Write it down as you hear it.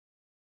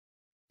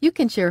You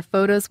can share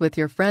photos with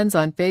your friends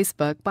on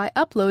Facebook by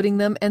uploading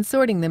them and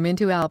sorting them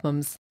into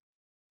albums.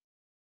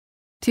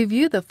 To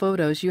view the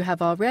photos you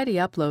have already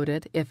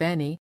uploaded, if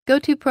any, go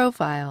to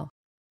Profile.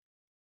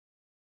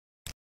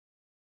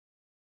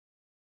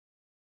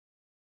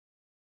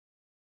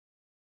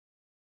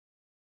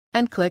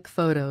 And click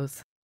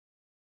Photos.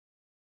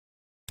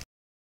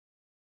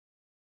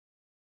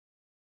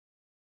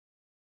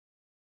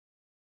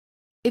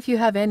 If you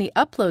have any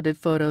uploaded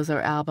photos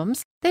or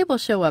albums, they will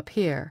show up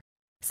here.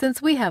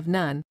 Since we have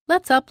none,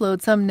 let's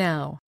upload some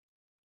now.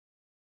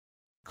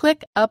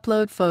 Click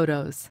Upload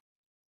Photos.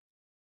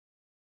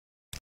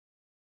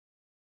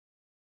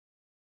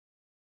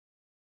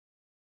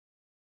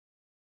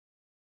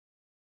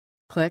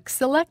 Click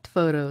Select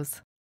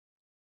Photos.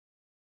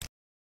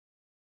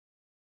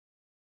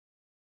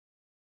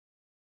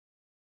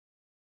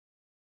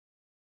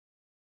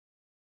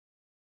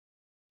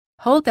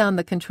 Hold down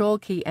the Control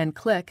key and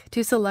click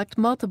to select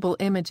multiple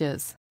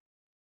images.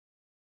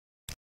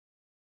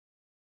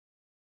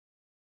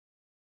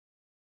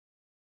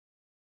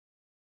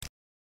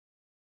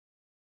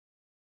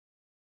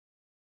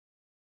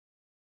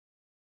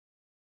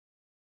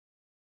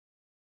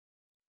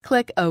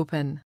 Click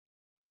Open.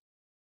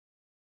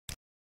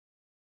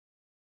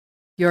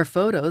 Your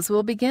photos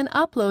will begin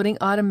uploading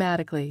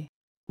automatically.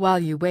 While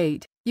you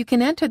wait, you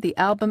can enter the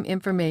album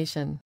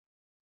information.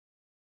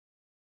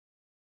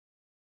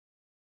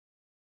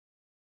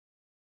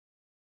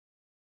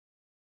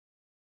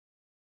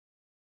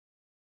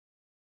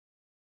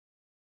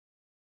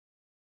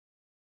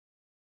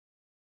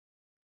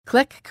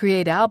 Click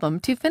Create Album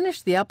to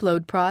finish the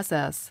upload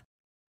process.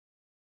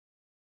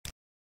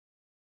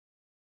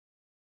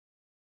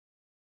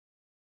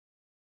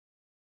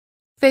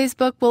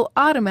 Facebook will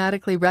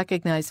automatically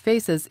recognize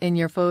faces in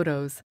your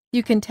photos.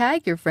 You can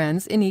tag your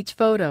friends in each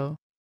photo.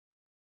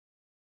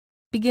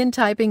 Begin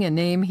typing a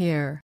name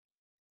here.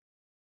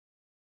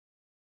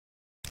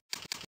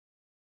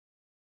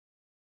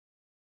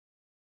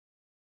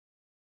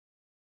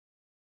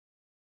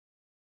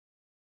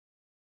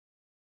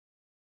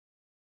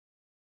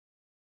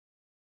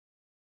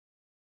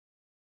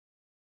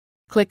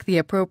 Click the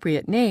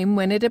appropriate name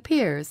when it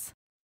appears.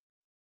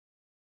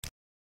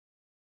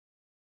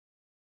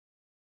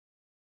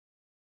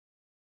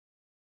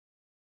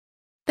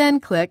 Then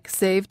click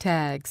Save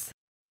Tags.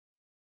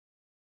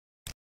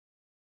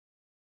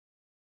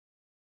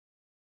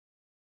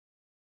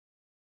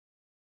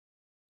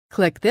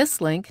 Click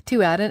this link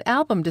to add an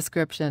album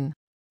description.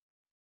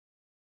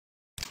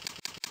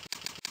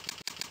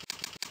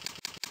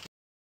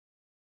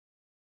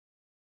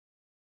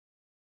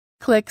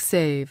 Click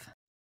Save.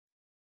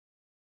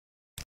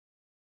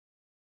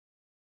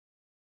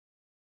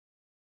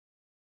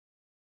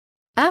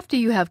 After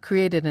you have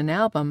created an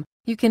album,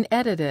 you can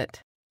edit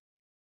it.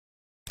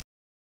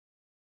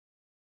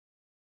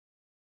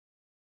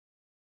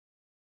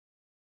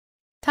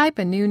 Type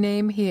a new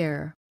name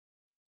here.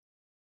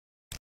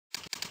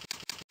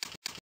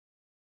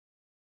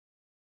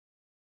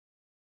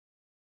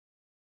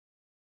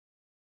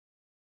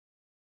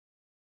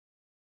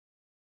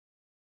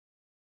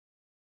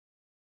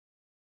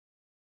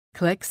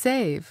 Click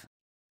Save.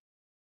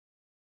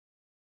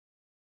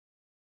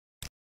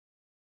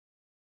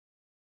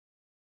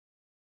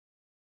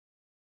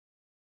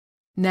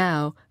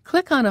 Now,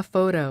 click on a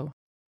photo.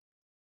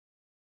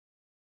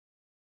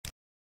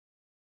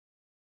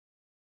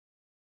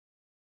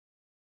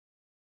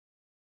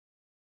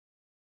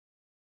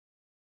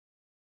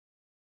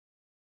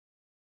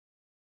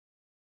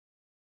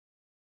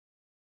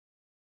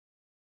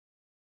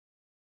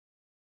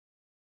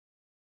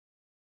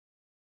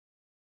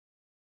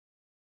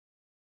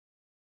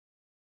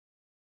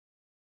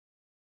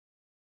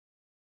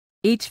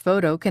 Each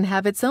photo can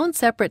have its own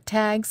separate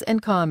tags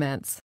and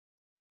comments.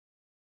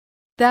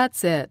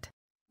 That's it.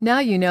 Now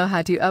you know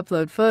how to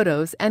upload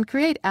photos and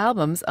create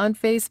albums on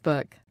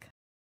Facebook.